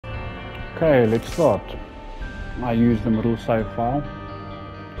Okay, let's start. I use the middle save file.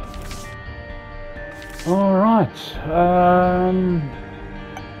 Alright,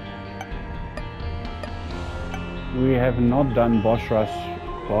 we have not done boss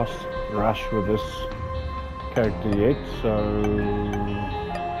rush with this character yet, so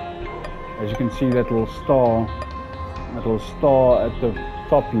as you can see that little star at the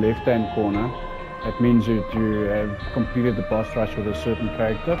top left hand corner, that means that you have completed the boss rush with a certain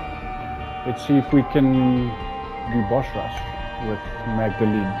character. Let's see if we can do boss rush with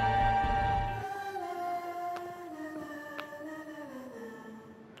Magdalene.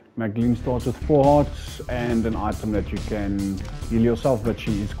 Magdalene starts with 4 hearts and an item that you can heal yourself, but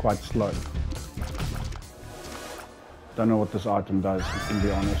she is quite slow. Don't know what this item does, to be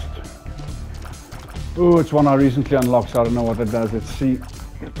honest. Oh, it's one I recently unlocked, so I don't know what it does. Let's see.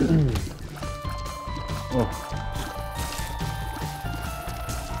 Oh.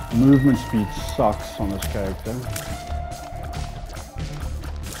 Movement speed sucks on this character.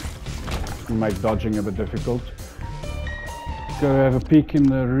 It'll make dodging a bit difficult. Go have a peek in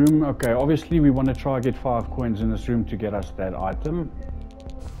the room. Okay, obviously we want to try and get 5 coins in this room to get us that item.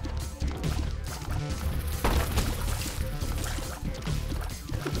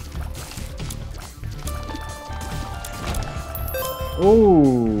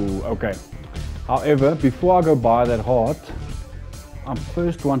 Oh, okay. However, before I go buy that heart, I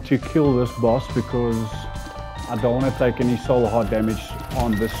first want to kill this boss because I don't want to take any soul heart damage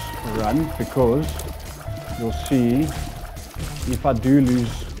on this run, because you'll see if I do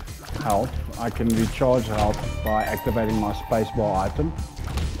lose health, I can recharge health by activating my spacebar item.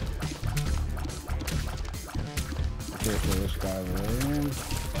 Careful this guy there.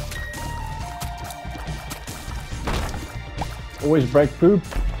 Always break poop,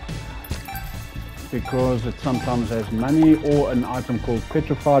 because it sometimes has money or an item called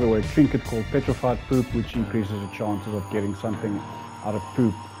petrified, or a trinket called petrified poop, which increases the chances of getting something out of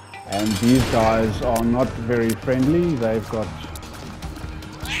poop. And these guys are not very friendly. They've got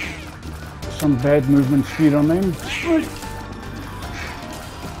some bad movement speed on them.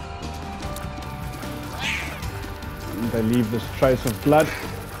 And they leave this trace of blood.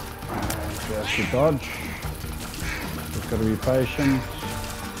 Just to dodge. Just got to be patient.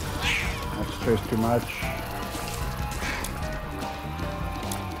 Not stress too much.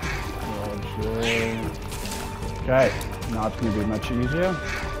 Okay, now it's going to be much easier.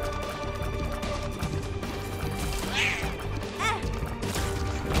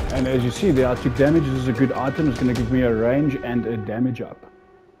 And as you see there, I took damage. This is a good item. It's going to give me a range and a damage up.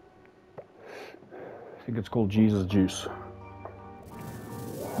 I think it's called Jesus Juice.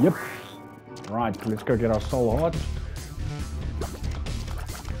 Yep. Right, let's go get our soul heart.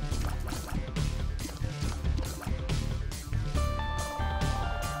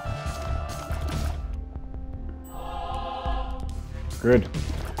 Good.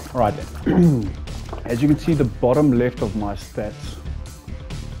 All right. As you can see, the bottom left of my stats.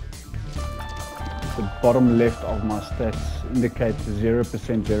 The bottom left of my stats indicates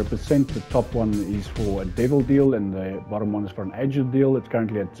 0%, 0%. The top one is for a devil deal and the bottom one is for an angel deal. It's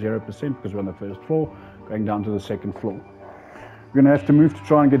currently at 0% because we're on the first floor, going down to the second floor. We're going to have to move to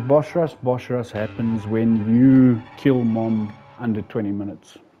try and get boss rush. Boss rush happens when you kill mom under 20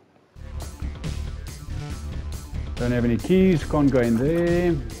 minutes. Don't have any keys, can't go in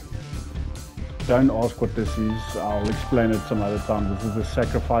there. Don't ask what this is, I'll explain it some other time. This is the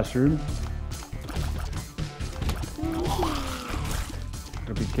sacrifice room.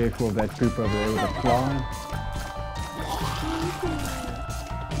 Gotta be careful of that poop over there with a fly.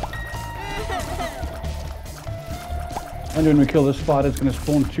 And when we kill this spider, it's going to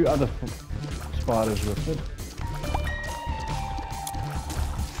spawn 2 other spiders with it.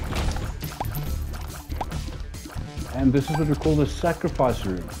 And this is what we call the sacrifice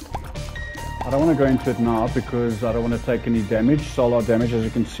room. I don't want to go into it now because I don't want to take any damage, soul heart damage. As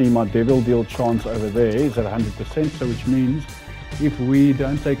you can see, my devil deal chance over there is at 100%, so which means if we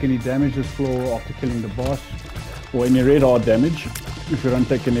don't take any damage this floor after killing the boss, or any red heart damage, if we don't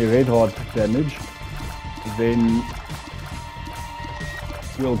take any red heart damage, then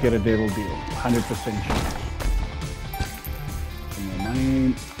we'll get a devil deal, 100% chance. Some more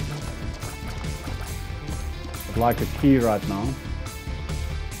money. I'd like a key right now.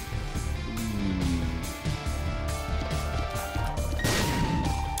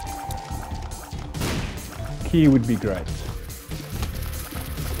 Key would be great.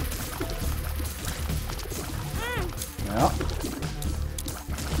 Yeah.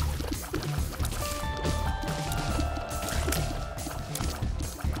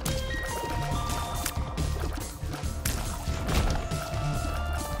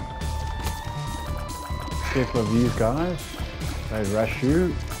 Careful of these guys. They rush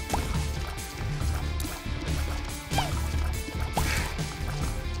you.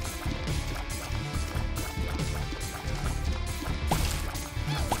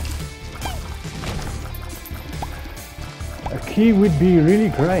 A key would be really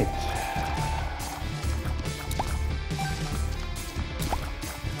great.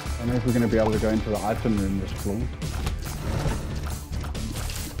 I don't know if we're going to be able to go into the item room this floor.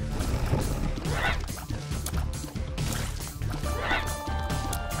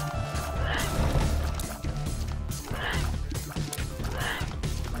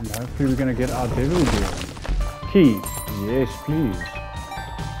 And hopefully we're going to get our devil deal. Key. Yes, please.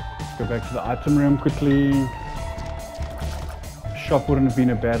 Let's go back to the item room quickly. Shop wouldn't have been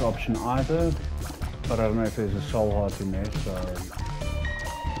a bad option either, but I don't know if there's a soul heart in there, so...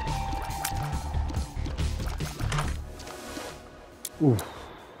 Ooh,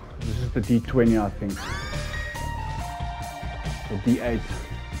 this is the D20, I think. The D8.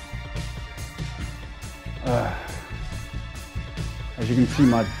 As you can see,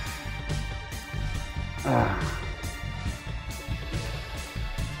 my...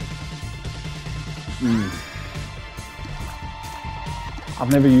 I've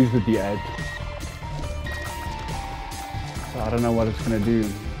never used the D8, so I don't know what it's going to do.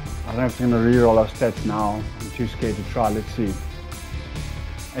 I don't know if it's going to reroll our stats now. I'm too scared to try. Let's see.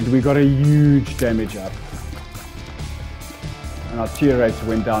 And we got a huge damage up. And our tier rates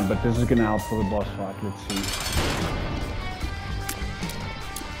went down, but this is going to help for the boss fight. Let's see.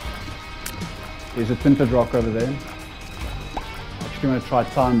 There's a tinted rock over there. I'm actually going to try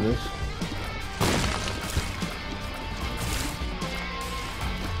time this.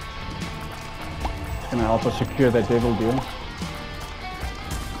 It's going to help us secure that devil deal.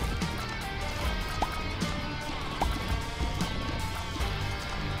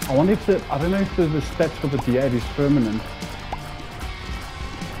 I wonder if I don't know if the stats for the D8 is permanent.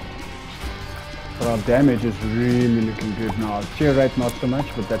 But our damage is really looking good now. Our tier rate not so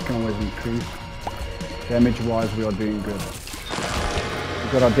much, but that can always increase. Damage wise we are doing good.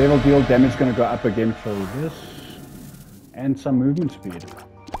 We've got our devil deal, damage is going to go up again for this. And some movement speed.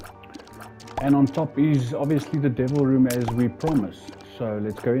 And on top is obviously the devil room as we promised. So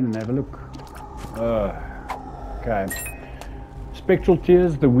let's go in and have a look. Okay. Spectral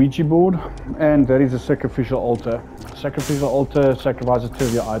tears, the Ouija board, and that is a sacrificial altar. Sacrificial altar sacrifices 2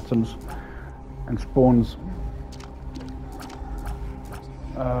 of your items and spawns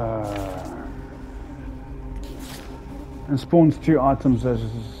and spawns 2 items as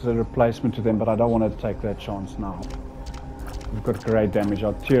a replacement to them, but I don't want to take that chance now. We've got great damage.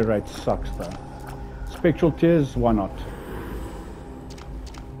 Our tier rate sucks though. Spectral tears, why not?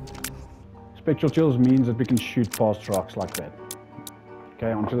 Spectral tears means that we can shoot past rocks like that.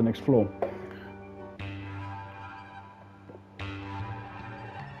 Okay, on to the next floor.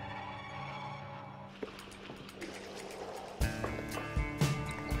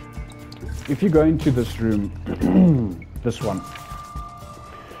 If you go into this room, this one,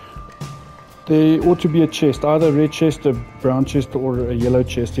 there ought to be a chest, either a red chest, a brown chest, or a yellow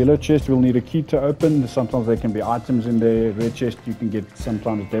chest. Yellow chest will need a key to open. Sometimes there can be items in there. Red chest you can get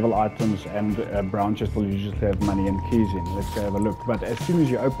sometimes devil items, and a brown chest will usually have money and keys in. Let's go have a look. But as soon as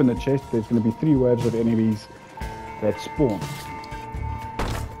you open the chest, there's going to be 3 waves of enemies that spawn.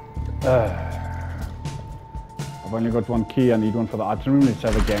 I've only got 1 key. I need one for the item room. Let's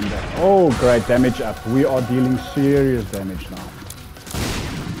have a game there. Oh, great damage up. We are dealing serious damage now.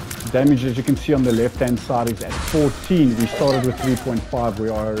 Damage, as you can see on the left hand side, is at 14. We started with 3.5, we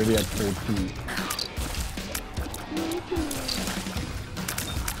are already at 14.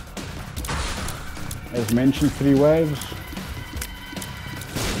 As mentioned, 3 waves.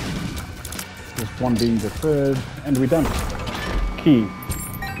 This one being the 3rd, and we're done. Key.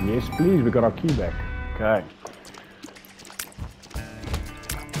 Yes please, we got our key back. Okay.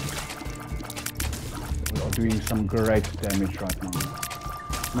 We are doing some great damage right now.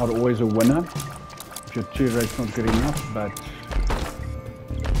 Not always a winner if your tier rate's not good enough, but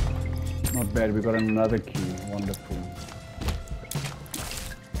not bad. We got another key. Wonderful.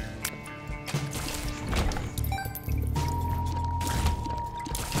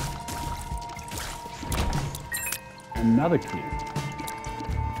 Another key.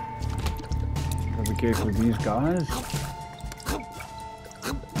 Gotta be careful with these guys.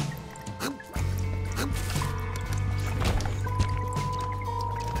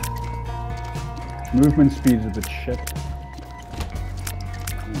 Movement speed is a bit shit.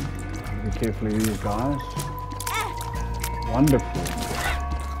 Be careful with these guys. Wonderful.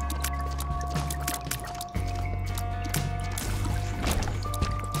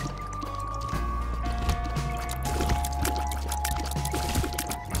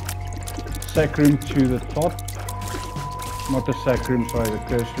 sack room to the top. Not the sack room, sorry, the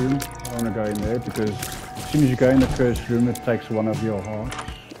cursed room. I don't want to go in there because as soon as you go in the cursed room, it takes one of your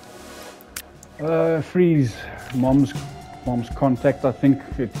hearts. Freeze. Mom's contact, I think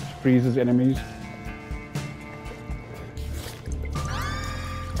it freezes enemies.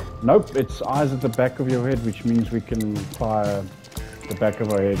 Nope, it's eyes at the back of your head, which means we can fire the back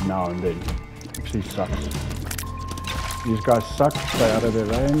of our head now and then. Actually sucks. These guys suck, stay out of their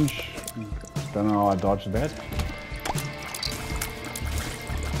range. Don't know how I dodged that.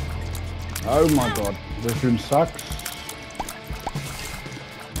 Oh my god, this room sucks.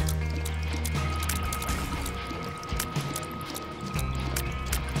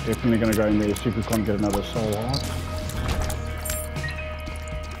 Definitely gonna go in there, see if we can't get another soul heart.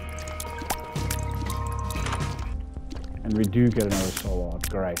 And we do get another soul heart,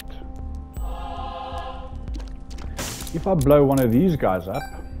 great. If I blow one of these guys up,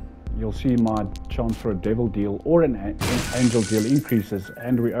 you'll see my chance for a devil deal or an angel deal increases,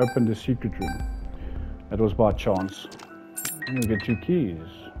 and we open the secret room. That was by chance. And we get 2 keys.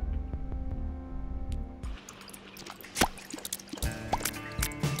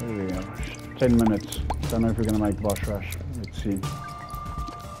 There we go. 10 minutes. Don't know if we're going to make boss rush. Let's see.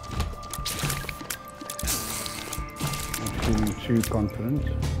 I'm feeling too confident.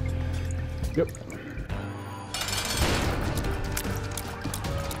 Yep.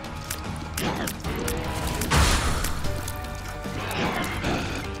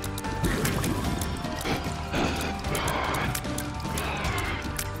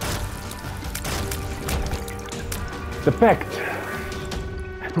 The pact.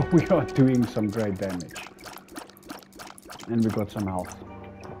 We are doing some great damage. And we got some health.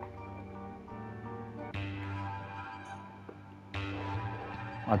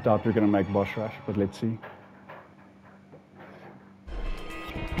 I doubt we're going to make boss rush, but let's see.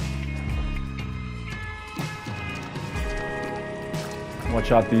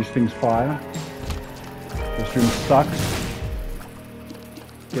 Watch out, these things fire. This room sucks.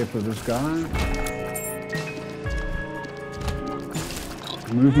 Careful of this guy.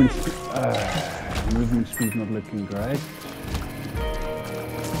 Movement speed not looking great.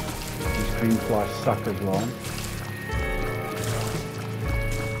 These green flies suck as well.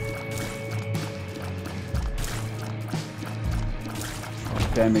 Our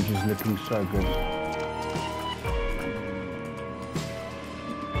damage is looking so good.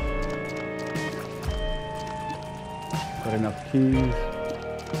 Got enough keys.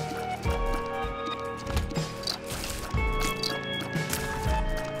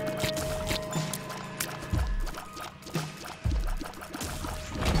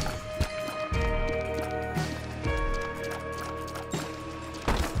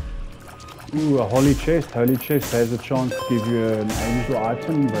 Ooh, a holy chest. Holy chest has a chance to give you an angel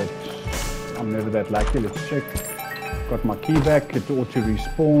item, but I'm never that lucky. Let's check. Got my key back. It ought to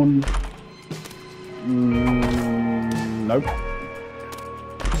respawn. Nope.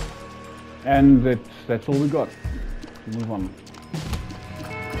 And that's all we got. Move on.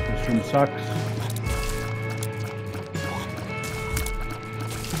 This room sucks.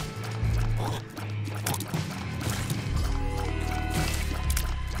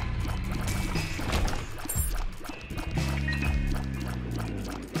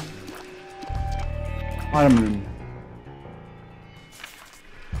 Item room.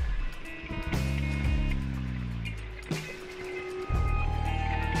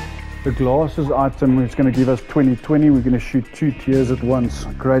 The glasses item is going to give us 20/20. We're going to shoot 2 tiers at once.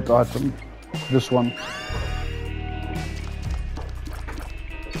 Great item. This one.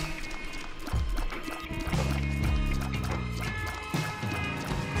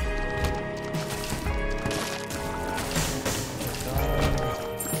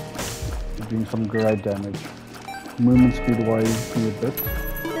 Doing some great damage. Movement speed wise a bit.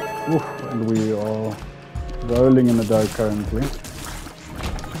 Oof, and we are rolling in the dough currently.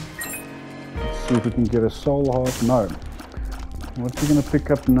 Let's see if we can get a soul heart. No. What we're going to pick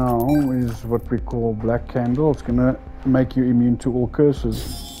up now is what we call black candle. It's going to make you immune to all curses.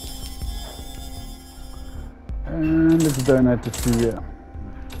 And let's donate it to here.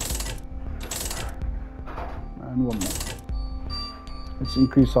 And one more. Let's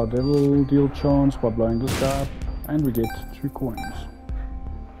increase our devil deal chance by blowing this guy up, and we get 2 coins.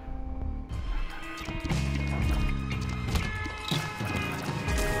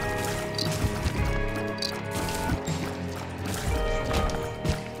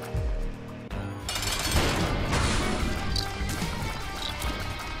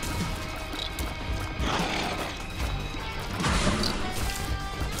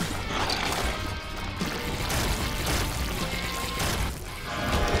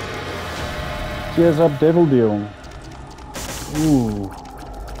 Cheers up, Devil Deal. Ooh.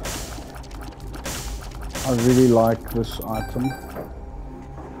 I really like this item.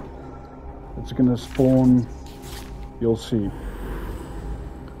 It's gonna spawn, you'll see.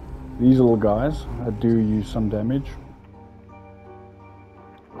 These little guys that do use some damage.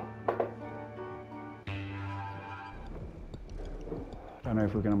 Don't know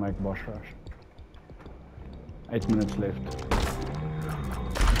if we're gonna make boss rush. 8 minutes left.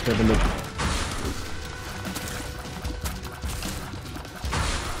 Let's have a look.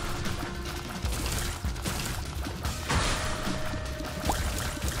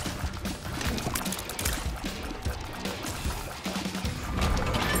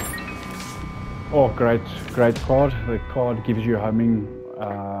 Oh, great card. The card gives you homing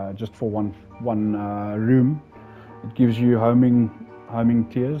just for one room. It gives you homing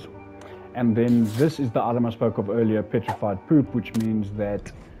tears. And then this is the item I spoke of earlier, petrified poop, which means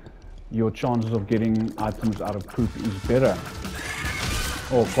that your chances of getting items out of poop is better.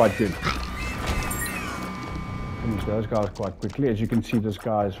 Or quite good. Finish those guys quite quickly. As you can see, this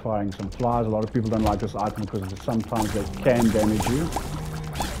guy is firing some flies. A lot of people don't like this item because sometimes they can damage you.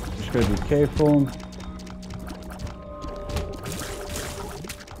 Just gotta be careful.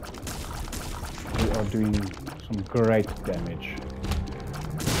 We are doing some great damage.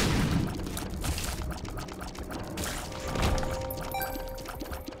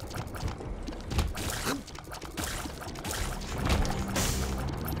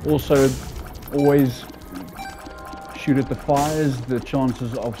 Also, always shoot at the fires. The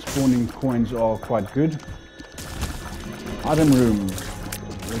chances of spawning coins are quite good. Item room.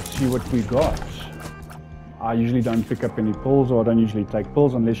 Let's see what we got. I usually don't pick up any pulls, or I don't usually take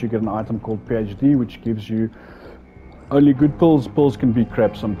pulls unless you get an item called PhD, which gives you only good pulls. Pulls can be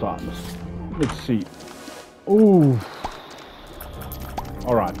crap sometimes. Let's see. Ooh.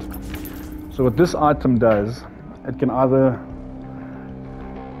 Alright. So what this item does, it can either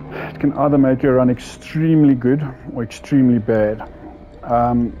make you run extremely good or extremely bad.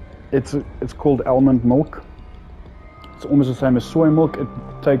 It's called almond milk. It's almost the same as soy milk. It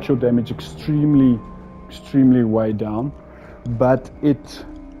takes your damage extremely way down, but it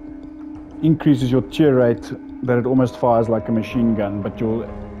increases your tear rate that it almost fires like a machine gun, but your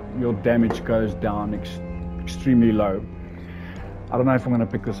damage goes down extremely low. I don't know if I'm going to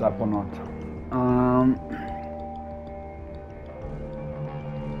pick this up or not.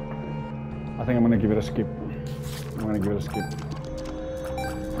 I think I'm going to give it a skip.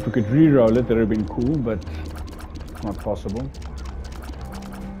 If we could re-roll it, that would have been cool, but it's not possible.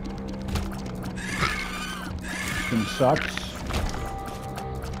 This thing sucks.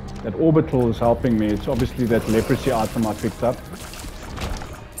 That orbital is helping me. It's obviously that leprosy item I picked up.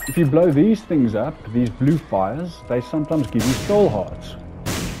 If you blow these things up, these blue fires, they sometimes give you soul hearts.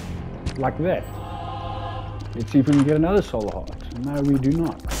 Like that. Let's see if we can get another soul heart. No, we do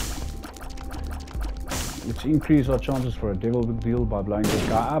not. Let's increase our chances for a devil deal by blowing this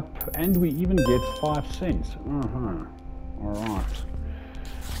guy up, and we even get 5 cents. Alright.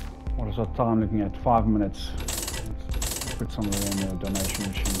 What is our time looking at? 5 minutes. Let's put some of it in the donation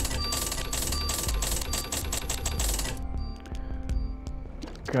machine.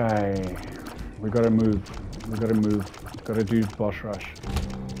 Okay. We gotta move. Gotta do boss rush.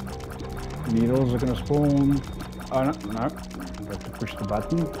 Needles are gonna spawn. Oh no. We have to push the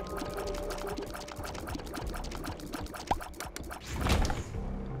button.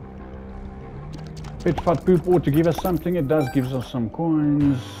 Petrified poop ought to give us something. It does give us some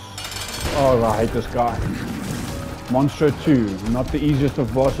coins. Oh, I hate this guy. Monstro 2. Not the easiest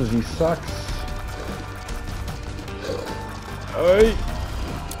of bosses. He sucks. Hey.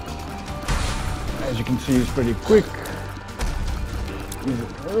 As you can see, he's pretty quick.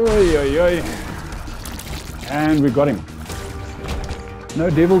 And we got him. No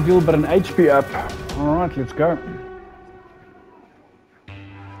devil deal, but an HP up. Alright, let's go.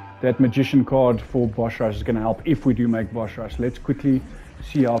 That magician card for boss rush is going to help if we do make boss rush. Let's quickly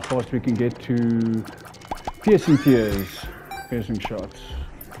see how fast we can get to piercing tears, piercing shots.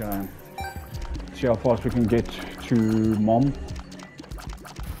 Okay. See how fast we can get to mom.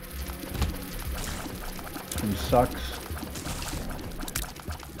 He sucks.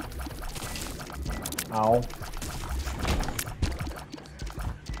 Ow.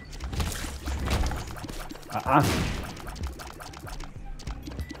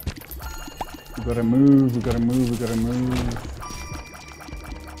 We gotta move. Let's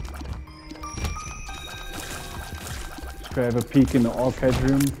go have a peek in the arcade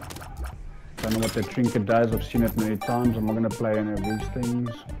room. Don't know what that trinket does. I've seen it many times. I'm not gonna play any of these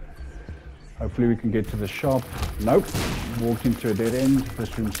things. Hopefully we can get to the shop. Nope. Walked into a dead end.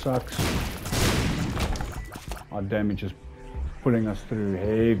 This room sucks. our damage is pulling us through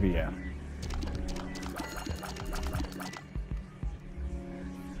heavier.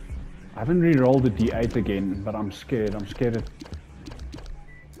 I haven't re-rolled the D8 again, but I'm scared. I'm scared it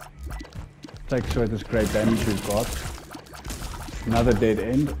takes away this great damage we've got. Another dead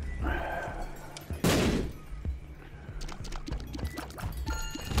end.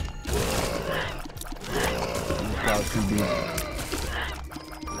 These guys can be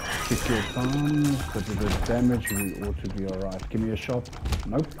kick your thumbs, but with this damage we ought to be alright. Give me a shot.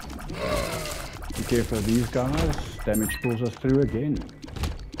 Nope. Be careful of these guys. Damage pulls us through again.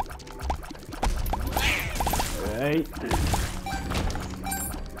 Hey.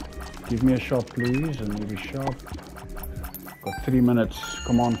 Give me a shot, please. I need a shot. Got 3 minutes.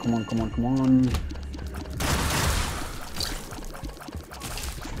 Come on, come on, come on, come on.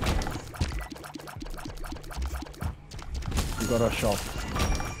 We got our shot.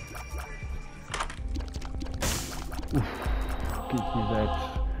 Oof. Give me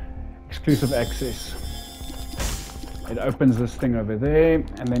that exclusive access. It opens this thing over there,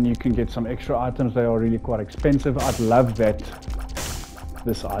 and then you can get some extra items. They are really quite expensive. I'd love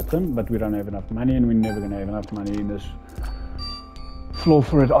this item, but we don't have enough money, and we're never going to have enough money in this floor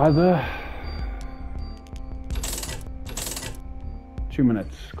for it either. 2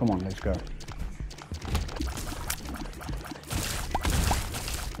 minutes. Come on, let's go.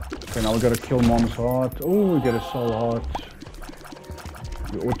 Okay, now we've got to kill Mom's heart. Oh, we get a soul heart.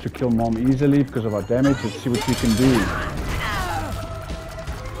 We ought to kill Mom easily because of our damage. Let's see what we can do.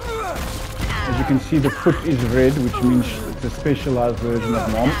 As you can see, the foot is red, which means it's a specialized version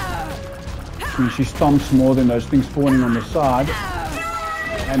of Mom. Which means she stomps more than those things spawning on the side.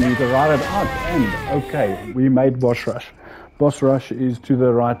 And we can ride it out. And, okay, we made boss rush. Boss rush is to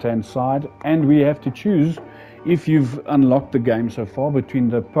the right-hand side. And we have to choose, if you've unlocked the game so far, between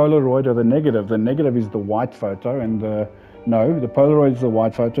the Polaroid or the negative. The negative is the white photo, and the Polaroid is the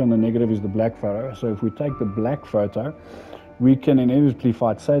white photo and the negative is the black photo. So if we take the black photo, we can inevitably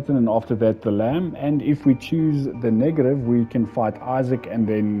fight Satan, and after that the Lamb. And if we choose the negative, we can fight Isaac, and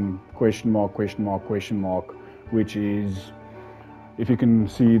then question mark, question mark, question mark, which is, if you can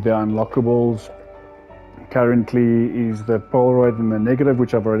see the unlockables, currently is the Polaroid and the negative,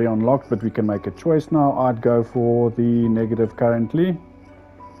 which I've already unlocked, but we can make a choice now. I'd go for the negative currently,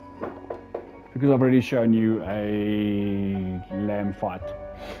 because I've already shown you a Lamb fight.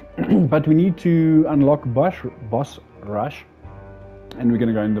 But we need to unlock boss rush, and we're going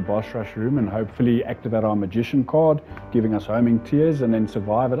to go in the boss rush room and hopefully activate our magician card, giving us homing tears, and then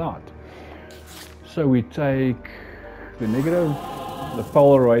survive it out. So we take the negative, the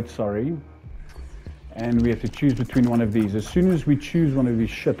Polaroid, sorry, and we have to choose between one of these. As soon as we choose one of these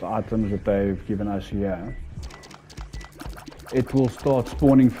shit items that they've given us here, it will start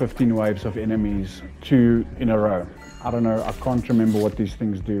spawning 15 waves of enemies, 2 in a row. I don't know, I can't remember what these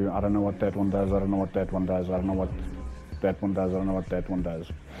things do. I don't know what that one does, I don't know what that one does, I don't know what that one does, I don't know what that one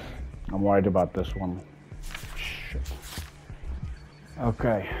does. I'm worried about this one. Shit.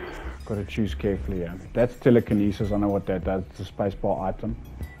 Okay, got to choose carefully here. That's telekinesis, I know what that does, it's a spacebar item.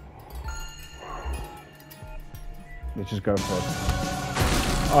 Let's just go for it.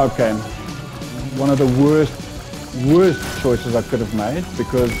 Okay, one of the worst choices I could have made,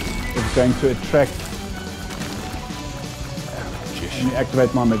 because it's going to attract. Let me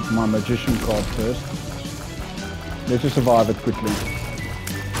activate my magician card first. Let's just survive it quickly.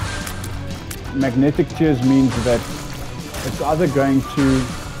 Magnetic tears means that it's either going to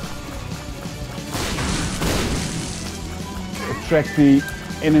attract the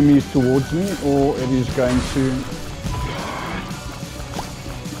enemies towards me, or it is going to,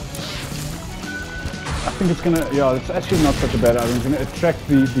 I think it's gonna, yeah, it's actually not such a bad idea. It's gonna attract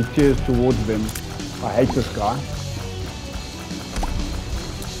the tears towards them. I hate this guy.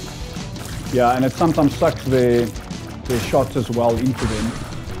 Yeah, and it sometimes sucks their shots as well into them,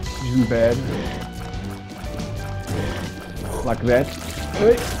 which isn't bad. Like that.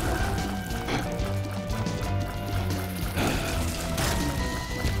 Hey.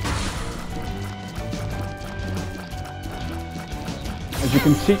 As you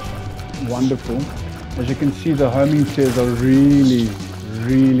can see, wonderful. As you can see, the homing tears are really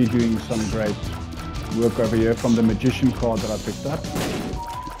doing some great work over here from the magician card that I picked up.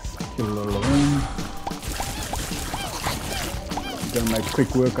 Kill a little alone. Gonna make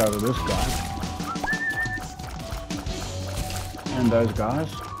quick work out of this guy. And those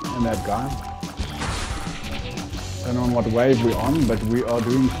guys. And that guy. Don't know on what wave we're on, but we are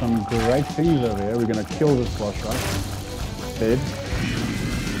doing some great things over here. We're gonna kill this boss rush. Dead.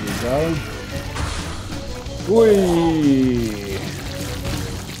 Here we go. Whee!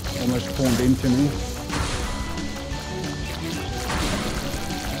 Almost spawned into me.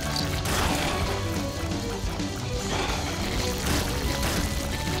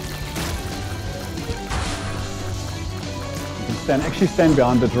 actually stand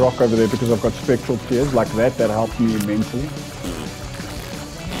behind that rock over there because I've got spectral tears like that. That helped me immensely.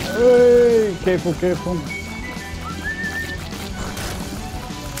 Hey, careful, careful.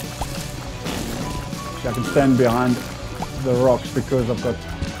 So I can stand behind the rocks because I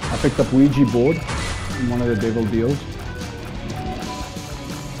picked up Ouija board in one of the devil deals.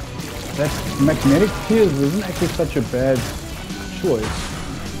 That magnetic tears isn't actually such a bad choice.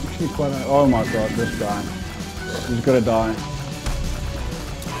 Actually quite a, oh my god, this guy. He's gotta die.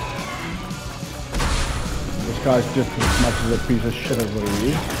 This guy's just as much as a piece of shit as what he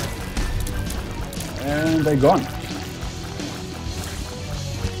is. And they're gone.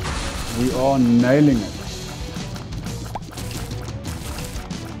 We are nailing it.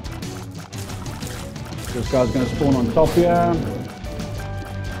 This guy's gonna spawn on top here.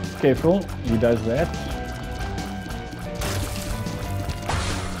 Careful, he does that.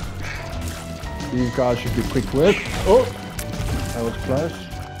 These guys should be quick work. Oh, that was close.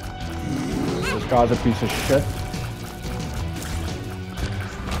 This guy's a piece of shit.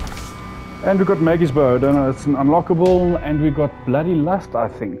 And we got Maggie's bow. I don't know, it's an unlockable. And we got Bloody Lust, I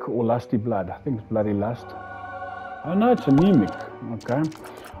think, or Lusty Blood. I think it's Bloody Lust. Oh no, it's anemic. Okay.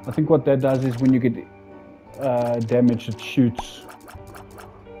 I think what that does is when you get damage, it shoots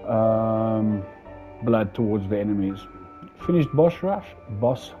blood towards the enemies. Finished boss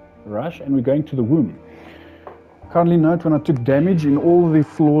rush, and we're going to the womb. Kindly note, when I took damage in all the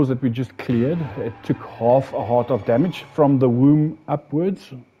floors that we just cleared, it took half a heart of damage. From the womb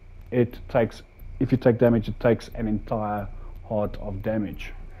upwards, it takes, if you take damage, it takes an entire heart of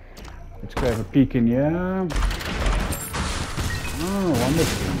damage. Let's go have a peek in here. Oh,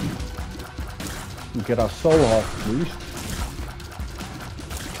 wonderful. We get our soul heart boost.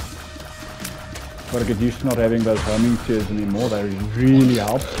 Gotta get used to not having those homing tears anymore. They really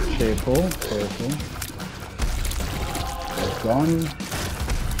help. Careful, careful. It's gone.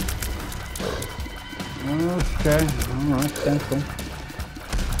 Okay, alright, stand still.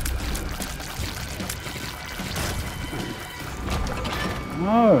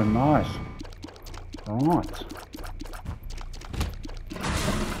 Oh, nice. Right.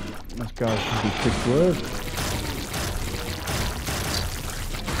 This guy should be quick work.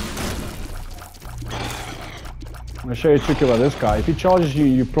 I'm going to show you a trick about this guy. If he charges you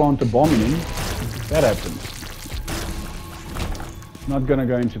and you plant a bomb in him, that happens. Not going to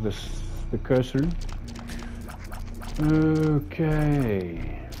go into the cursor.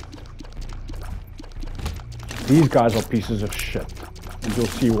 Okay. These guys are pieces of shit. And you'll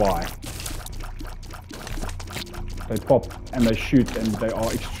see why. They pop and they shoot and they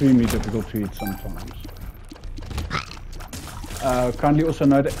are extremely difficult to hit sometimes. Kindly also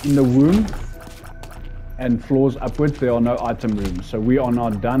note that in the womb and floors upwards there are no item rooms. So we are now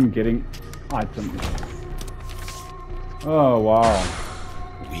done getting items. Oh wow.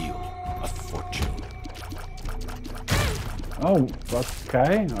 Wheel of Fortune. Oh,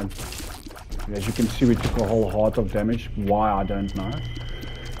 okay. As you can see, we took a whole heart of damage. Why, I don't know.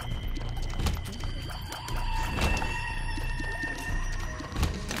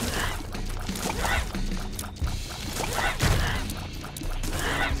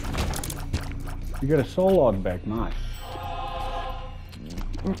 You get a soul heart back, nice.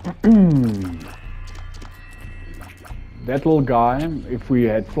 That little guy, if we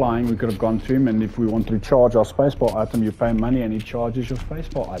had flying, we could have gone to him, and if we want to recharge our spacebar item, you pay money and he charges your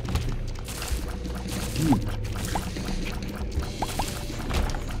spacebar item to you.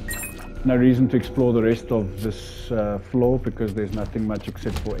 No reason to explore the rest of this floor because there's nothing much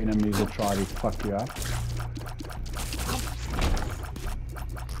except for enemies that try to fuck you up.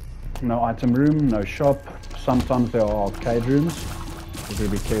 No item room, no shop. Sometimes there are arcade rooms, so do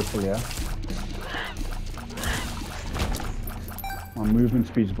be careful here. My movement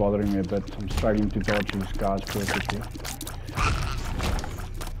speed's bothering me a bit. I'm struggling to dodge these guys perfectly.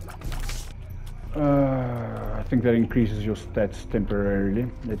 I think that increases your stats temporarily.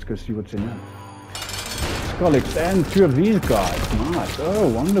 Let's go see what's in here. Skolix and two of these guys. Nice. Oh,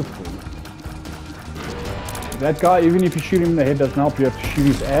 wonderful. That guy, even if you shoot him in the head, doesn't help. You have to shoot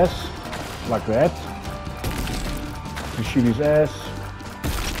his ass. Like that. You shoot his ass.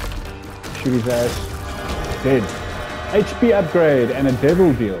 Shoot his ass. Dead. HP upgrade and a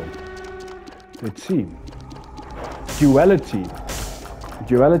devil deal. Let's see. Duality.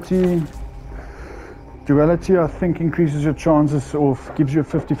 Duality, I think, increases your chances, or gives you a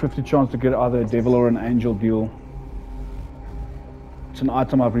 50-50 chance to get either a devil or an angel deal. It's an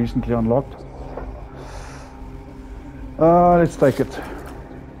item I've recently unlocked. Let's take it.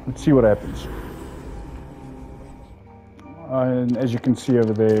 Let's see what happens. And as you can see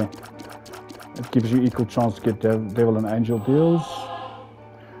over there, It gives you equal chance to get devil and angel deals.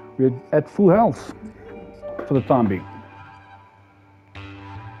 We're at full health for the time being.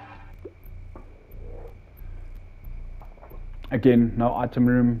 Again, no item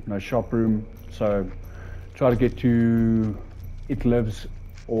room, no shop room, so try to get to It Lives,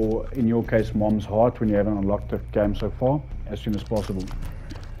 or in your case, Mom's Heart, when you haven't unlocked the game so far, as soon as possible.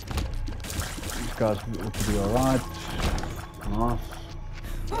 These guys ought to be alright. Nice.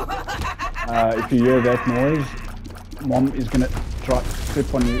 If you hear that noise, Mom is gonna try to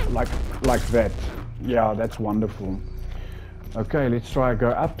step on you like that. Yeah, that's wonderful. Okay, let's try and go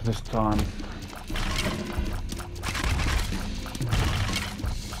up this time.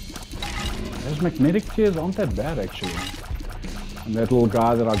 Those magnetic tears aren't that bad actually. And that little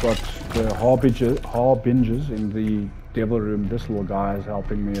guy that I got, the harbingers in the devil room, this little guy is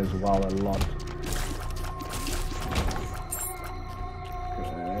helping me as well a lot.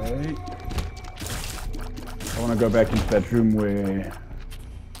 Okay. I want to go back into that room where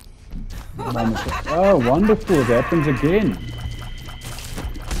Mom is. Oh, wonderful, it happens again.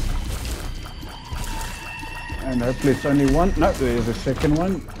 And hopefully it's only one. No, there's a second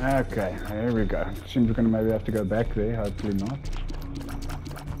one. Okay, there we go. Seems we're going to maybe have to go back there, hopefully not.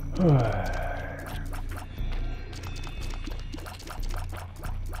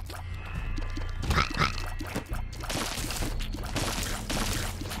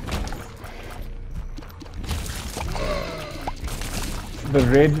 The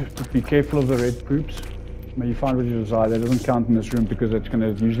red, be careful of the red poops. May you find what you desire. That doesn't count in this room because it's going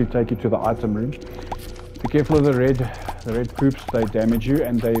to usually take you to the item room. Be careful of the red poops, they damage you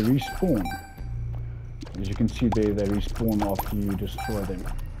and they respawn. As you can see there, they respawn after you destroy them.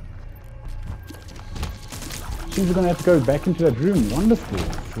 Seems we're going to have to go back into that room. Wonderful.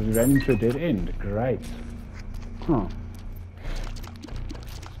 Because we ran into a dead end. Great. Huh.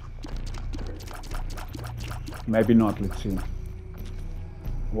 Maybe not, let's see.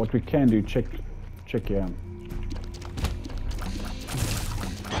 What we can do, check here.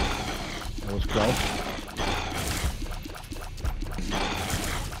 That was close.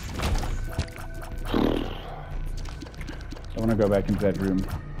 I want to go back into that room.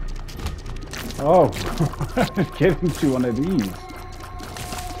 Oh, get into one of these.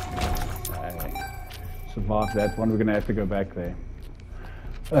 Okay. Survive that one. We're going to have to go back there.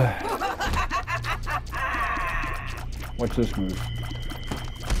 Watch this move.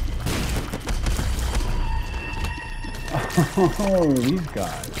 Oh, these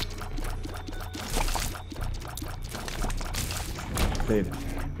guys. Dead.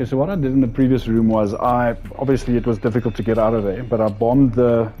 Okay, so what I did in the previous room was obviously it was difficult to get out of there, but I bombed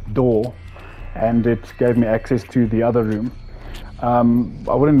the door and it gave me access to the other room. I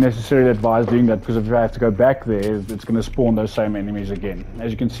wouldn't necessarily advise doing that because if I have to go back there, it's going to spawn those same enemies again.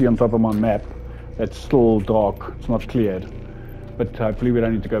 As you can see on top of my map, it's still dark, it's not cleared. But hopefully we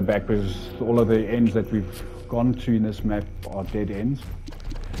don't need to go back because all of the ends that we've gone to in this map are dead ends.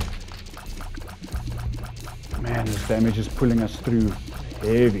 Man, this damage is pulling us through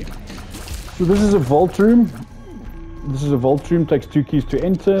heavy. So this is a vault room. This is a vault room, takes 2 keys to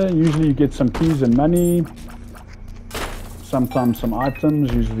enter. Usually you get some keys and money. Sometimes some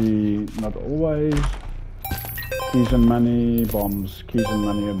items, usually not always. Keys and money, bombs. Keys and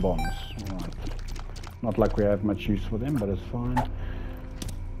money and bombs. Alright. Not like we have much use for them, but it's fine.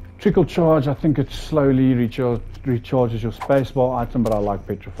 Trickle charge, I think it slowly recharges your spacebar item, but I like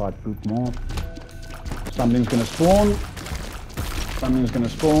petrified poop more. Something's gonna spawn. Something's gonna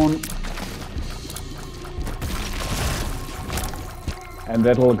spawn. And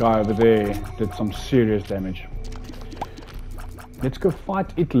that little guy over there did some serious damage. Let's go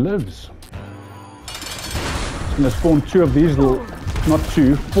fight It Lives. It's gonna spawn 2 of these little, not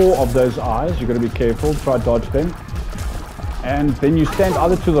 2, 4 of those eyes. You gotta be careful, try to dodge them. And then you stand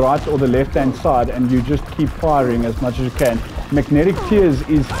either to the right or the left hand side and you just keep firing as much as you can. Magnetic Tears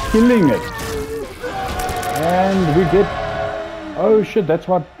is killing it. And we get, oh shit, that's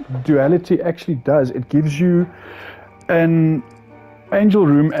what duality actually does. It gives you an angel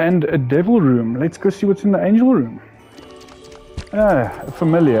room and a devil room. Let's go see what's in the angel room. A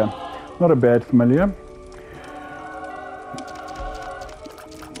familiar, not a bad familiar.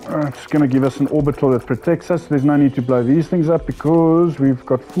 It's going to give us an orbital that protects us. There's no need to blow these things up because we've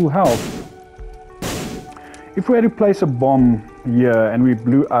got full health. If we had to place a bomb here and we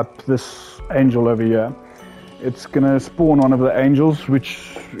blew up this angel over here, it's going to spawn one of the angels,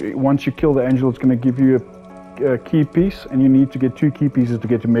 which once you kill the angel, it's going to give you a key piece, and you need to get 2 key pieces to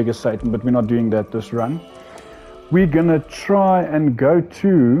get to Mega Satan, but we're not doing that this run. We're going to try and go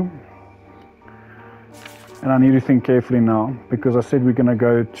to... And I need to think carefully now, because I said we're going to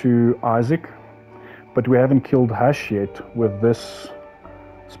go to Isaac. but we haven't killed Hush yet with this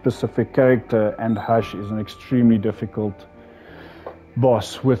specific character, and Hush is an extremely difficult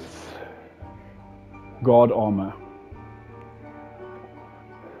boss with guard armor.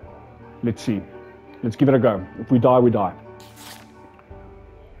 Let's see. Let's give it a go. If we die, we die.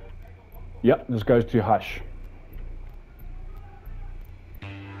 Yep, this goes to Hush.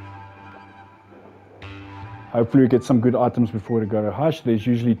 Hopefully we get some good items before we go to Hush. There's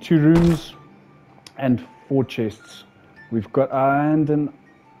usually 2 rooms and 4 chests. We've got and an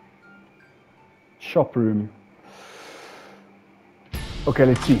shop room. Okay,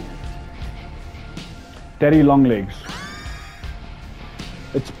 let's see. Daddy Longlegs.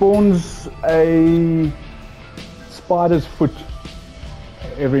 It spawns a spider's foot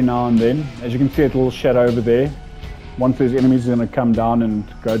every now and then. As you can see, a little shadow over there. Once there's enemies, it's going to come down and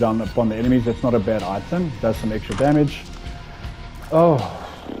go down upon the enemies. That's not a bad item. It does some extra damage. Oh.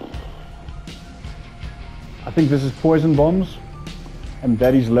 I think this is poison bombs. And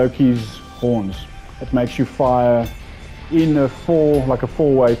that is Loki's horns. It makes you fire in a like a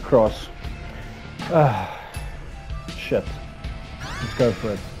 4-way cross. Shit. Let's go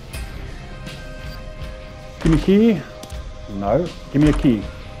for it. Give me a key. No. Give me a key.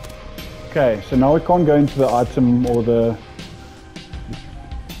 Okay, so now we can't go into the item or the...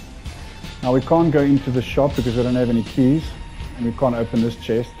 Now we can't go into the shop because we don't have any keys. And we can't open this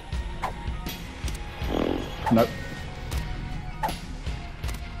chest. Nope.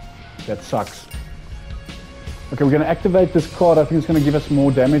 That sucks. Okay, we're going to activate this card. I think it's going to give us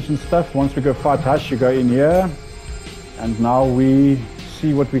more damage and stuff. Once we go fight Hush, you go in here. And now we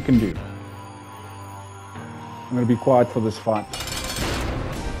see what we can do. I'm going to be quiet for this fight.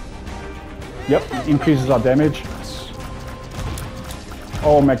 Yep, increases our damage.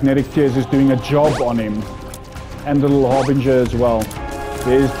 Oh, Magnetic Tears is doing a job on him. And the little Harbinger as well.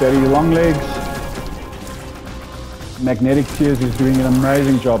 There's Daddy Longlegs. Magnetic Tears is doing an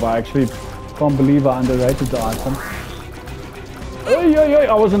amazing job. I actually can't believe I underrated the item.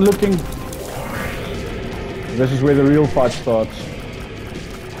 I wasn't looking. This is where the real fight starts.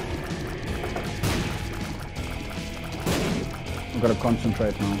 I've got to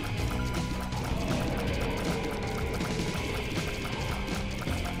concentrate now.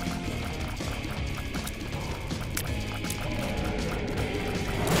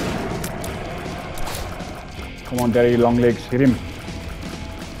 Come on, Daddy Longlegs, hit him.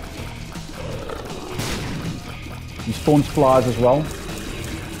 He spawns flies as well.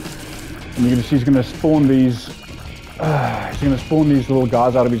 And you're going to see he's going to spawn these. He's going to spawn these little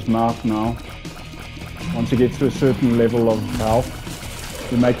guys out of his mouth now. Once he gets to a certain level of health.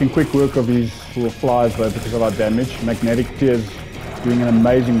 We're making quick work of these little flies though because of our damage. Magnetic Tears doing an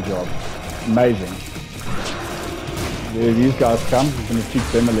amazing job. Amazing. There these guys come. I'm going to teach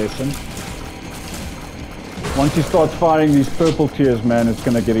them a lesson. Once he starts firing these purple tears, man, it's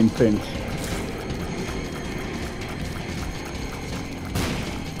going to get intense.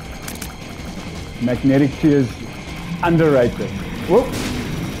 Magnetic Tears, underrated. Whoop.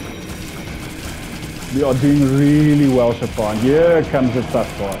 We are doing really well so far. Here comes the tough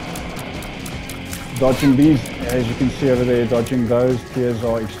part. Dodging these, as you can see over there, dodging those tears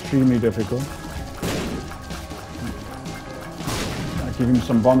are extremely difficult. I give him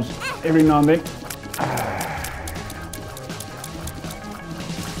some bombs every now and then.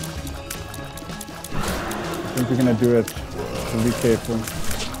 I think we're going to do it, so be careful.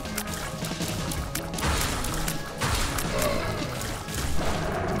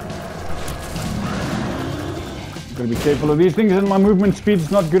 Got to be careful of these things, and my movement speed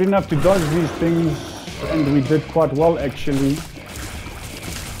is not good enough to dodge these things, and we did quite well actually.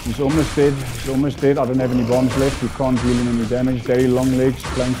 He's almost dead, he's almost dead. I don't have any bombs left, we can't deal him any damage. Daddy Longlegs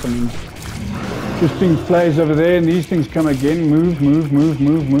playing some interesting plays over there, and these things come again. Move, move, move,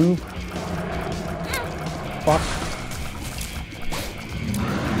 move, move. Fuck.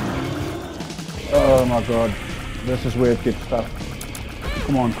 Oh my god, this is where it gets tough.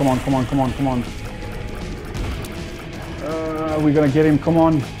 Come on, come on, come on, come on, come on. We're gonna get him, come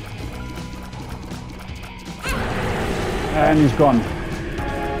on. And he's gone.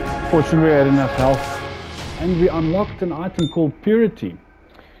 Fortunately we had enough health. And we unlocked an item called Purity.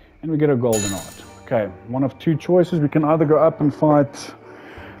 And we get a golden heart. Okay, one of two choices. We can either go up and fight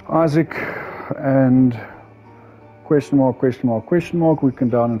Isaac and question mark, question mark, question mark. We can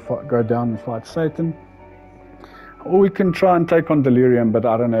go down and fight Satan. Or we can try and take on Delirium, but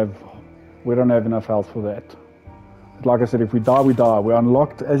we don't have enough health for that. Like I said, if we die, we die. We're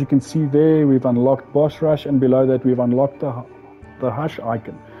unlocked, as you can see there, we've unlocked Boss Rush, and below that we've unlocked the Hush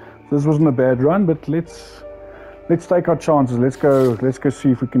icon. This wasn't a bad run, but let's take our chances. Let's go see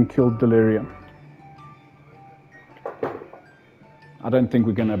if we can kill Delirium. I don't think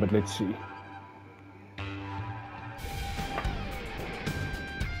we're gonna, but let's see.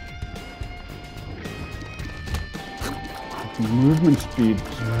 Movement speed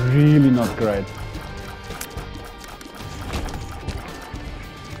is really not great.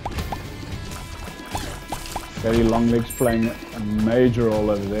 Very long legs playing a major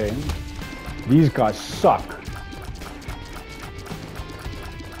role over there. These guys suck.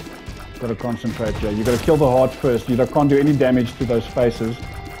 Gotta concentrate here. You gotta kill the heart first. You can't do any damage to those faces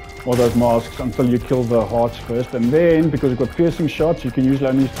or those masks until you kill the hearts first. And then, because we've got piercing shots, you can usually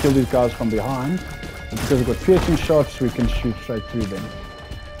only kill these guys from behind. But because we've got piercing shots, we can shoot straight through them.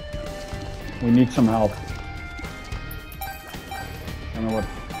 We need some help. I don't know what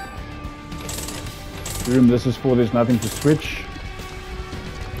room this is for. There's nothing to switch.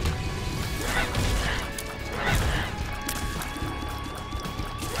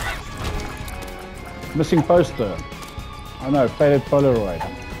 Missing poster. Oh no, faded Polaroid.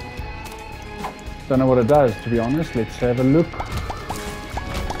 Don't know what it does, to be honest. Let's have a look.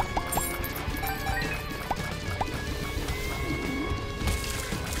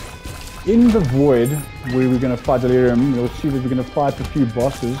 In the void, where we're going to fight Delirium, you'll see that we're going to fight a few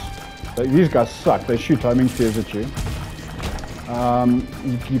bosses. These guys suck. They shoot homing spears at you.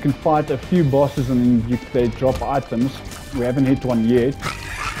 You can fight a few bosses and then they drop items. We haven't hit one yet.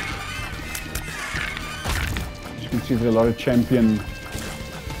 As you can see, there's a lot of champion.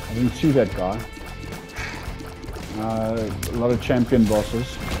 I didn't see that guy. A lot of champion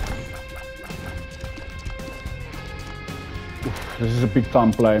bosses. This is a big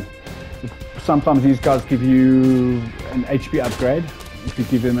time play. Sometimes these guys give you an HP upgrade if you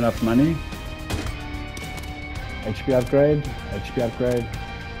give them enough money. HP upgrade, HP upgrade.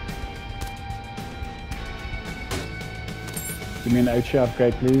 Give me an HP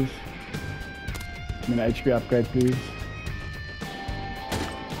upgrade, please. Give me an HP upgrade, please.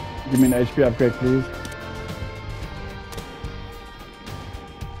 Give me an HP upgrade, please.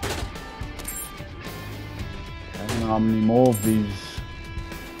 I don't know how many more of these.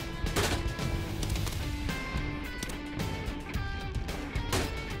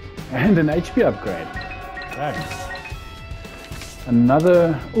 And an HP upgrade. Thanks.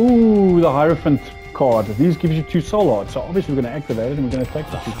 Another, ooh, the Hierophant card. These gives you 2 soul hearts. So obviously we're going to activate it and we're going to take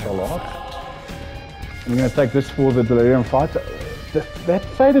the 2 soul hearts. And we're going to take this for the Delirium fight. That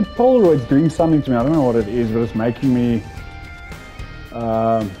faded Polaroid's doing something to me. I don't know what it is, but it's making me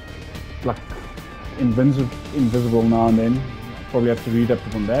like invisible now and then. Probably have to read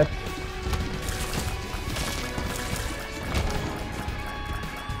up on that.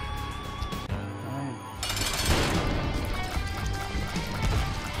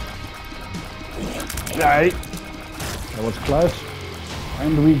 Okay, that was close.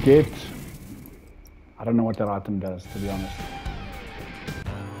 And we get, I don't know what that item does, to be honest.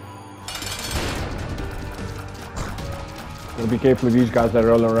 Gotta be careful with these guys that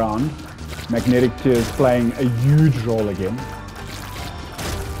roll around. Magnetic Tear is playing a huge role again.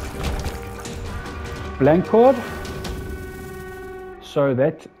 Blank card. So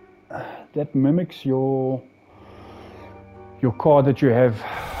that mimics your card that you have.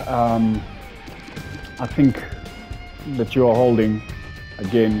 I think that you are holding.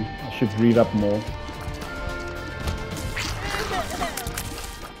 Again, I should read up more.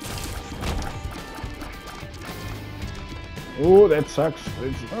 Oh, that sucks.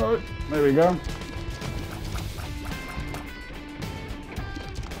 Oh, there we go.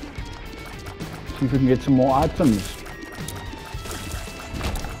 See if we can get some more items.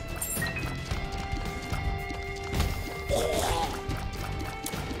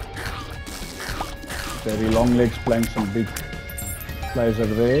 Very long legs playing some big plays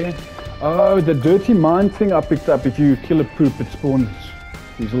over there. Oh, the dirty mind thing I picked up. If you kill a poop, it spawns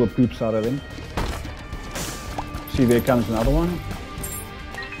these little poops out of them. See, there comes another one.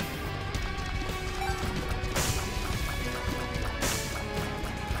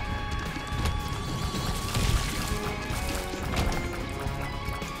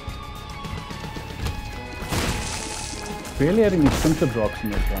 Barely had any tinted rocks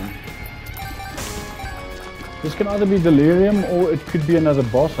in this one. This can either be Delirium or it could be another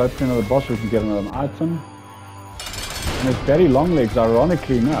boss. Hopefully another boss, we can get another item. And it's very long legs,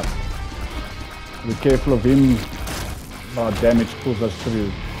 ironically enough. Be careful of him. Our damage pulls us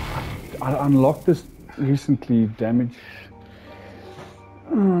through. I unlocked this recently. Damage.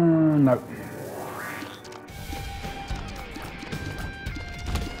 No.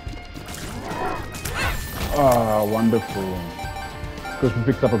 Ah, wonderful. Because we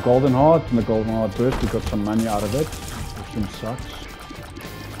picked up a golden heart, and the golden heart burst, we got some money out of it, which sucks.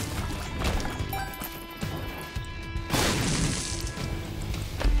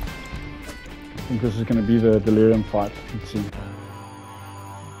 think this is going to be the delirium fight. Let's see.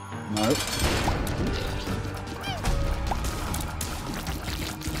 No.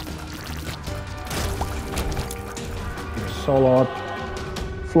 Soul Art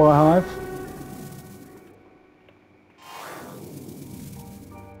Fly Hive.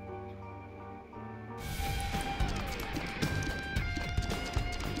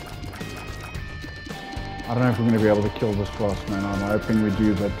 I don't know if we're going to be able to kill this boss, man. I'm hoping we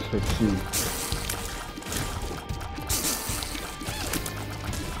do, but let's see.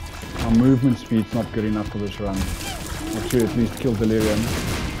 Our movement speed's not good enough for this run. I should at least kill Delirium.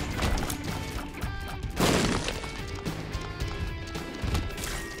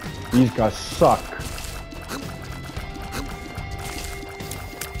 These guys suck.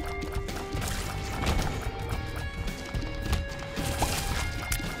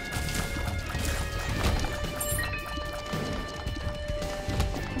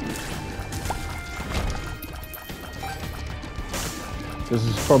 This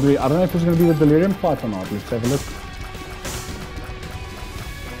is probably, I don't know if it's going to be the Delirium fight or not. Let's have a look.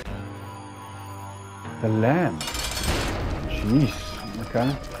 The lamb. Jeez.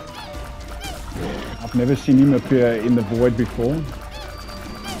 Okay. I've never seen him appear in the void before.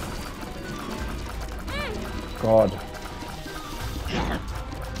 God.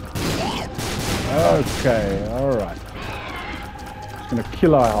 Okay, alright. It's going to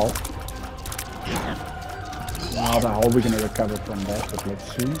kill our health. Now the hell we're going to recover from that, but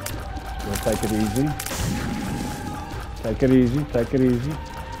let's see. We'll take it easy. Take it easy, take it easy.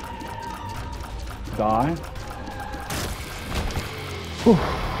 Die. Whew.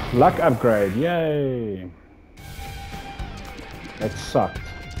 Luck upgrade, yay! That sucked.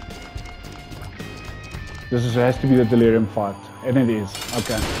 This has to be the Delirium fight, and it is.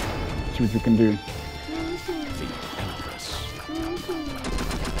 Okay, let's see what we can do.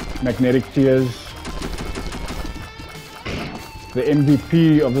 Magnetic Tears. The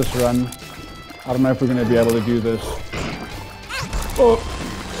MVP of this run. I don't know if we're going to be able to do this. Oh!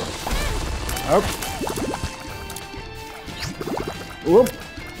 Oh! Whoop!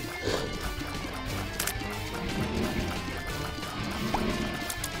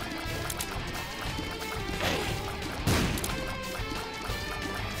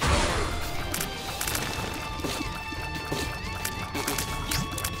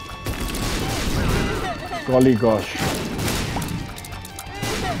 Golly gosh.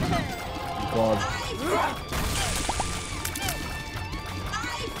 God.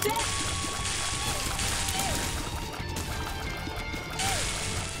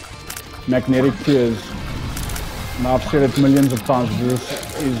 Magnetic Tears. Now I've said it millions of times, this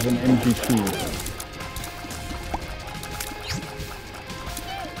is an MVP.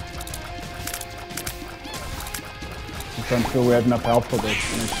 I don't feel we had enough help for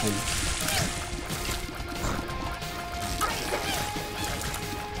this, honestly.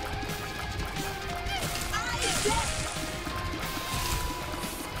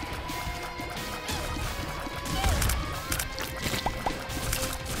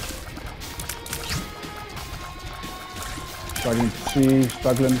 Struggling to see,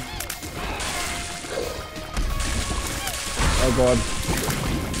 struggling. Oh God.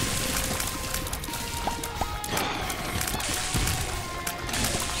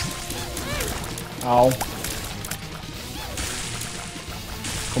 Ow.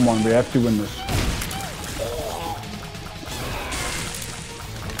 Come on, we have to win this.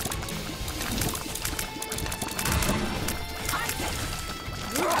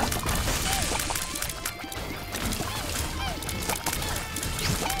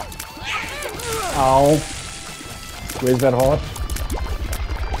 Ow. Where's that heart?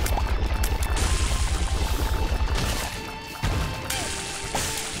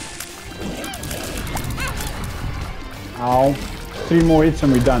 Ow. 3 more hits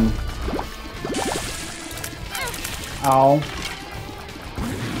and we're done. Ow.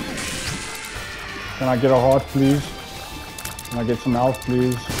 Can I get a heart, please? Can I get some health,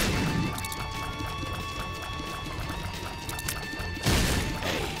 please?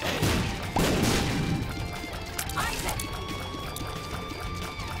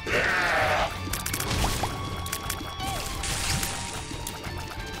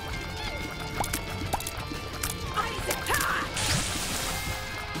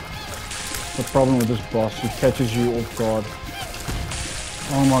 The problem with this boss, he catches you off guard.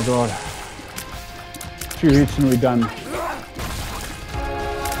 Oh my God. 2 hits and we're done.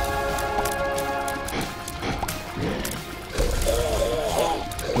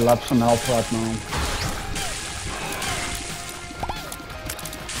 I'll have some health right now.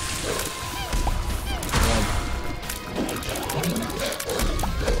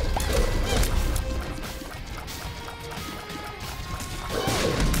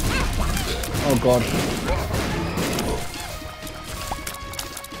 god.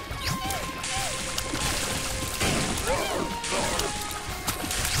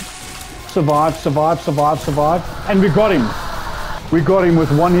 Survive, survive, survive, survive. And we got him. We got him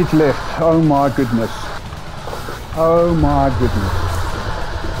with 1 hit left. Oh my goodness. Oh my goodness.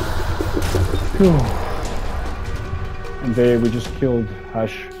 Whew. And there we just killed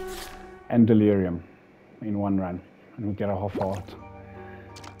Hush and Delirium in 1 run. And we get a half heart.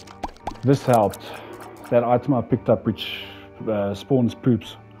 This helped. That item I picked up which spawns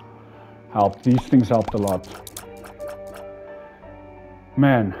poops helped. These things helped a lot.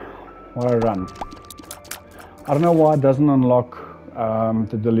 Man, what a run. I don't know why it doesn't unlock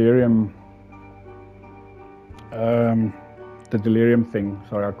the delirium thing.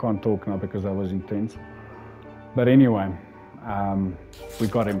 Sorry, I can't talk now because that was intense. But anyway, we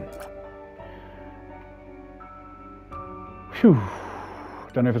got him. Phew.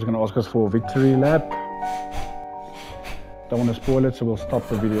 Don't know if it's going to ask us for a victory lap. Don't want to spoil it, so we'll stop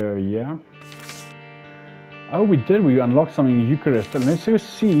the video here. Oh, we did. We unlocked something in Eucharist. And let's just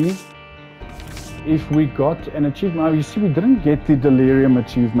see if we got an achievement. Oh, you see, we didn't get the delirium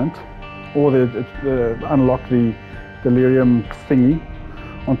achievement, or unlock the delirium thingy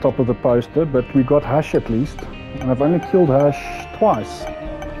on top of the poster, but we got Hush at least. And I've only killed Hush twice.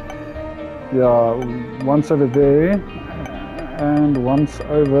 Yeah, once over there and once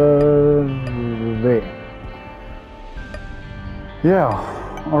over there. Yeah,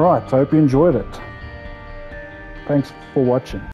 alright, I hope you enjoyed it. Thanks for watching.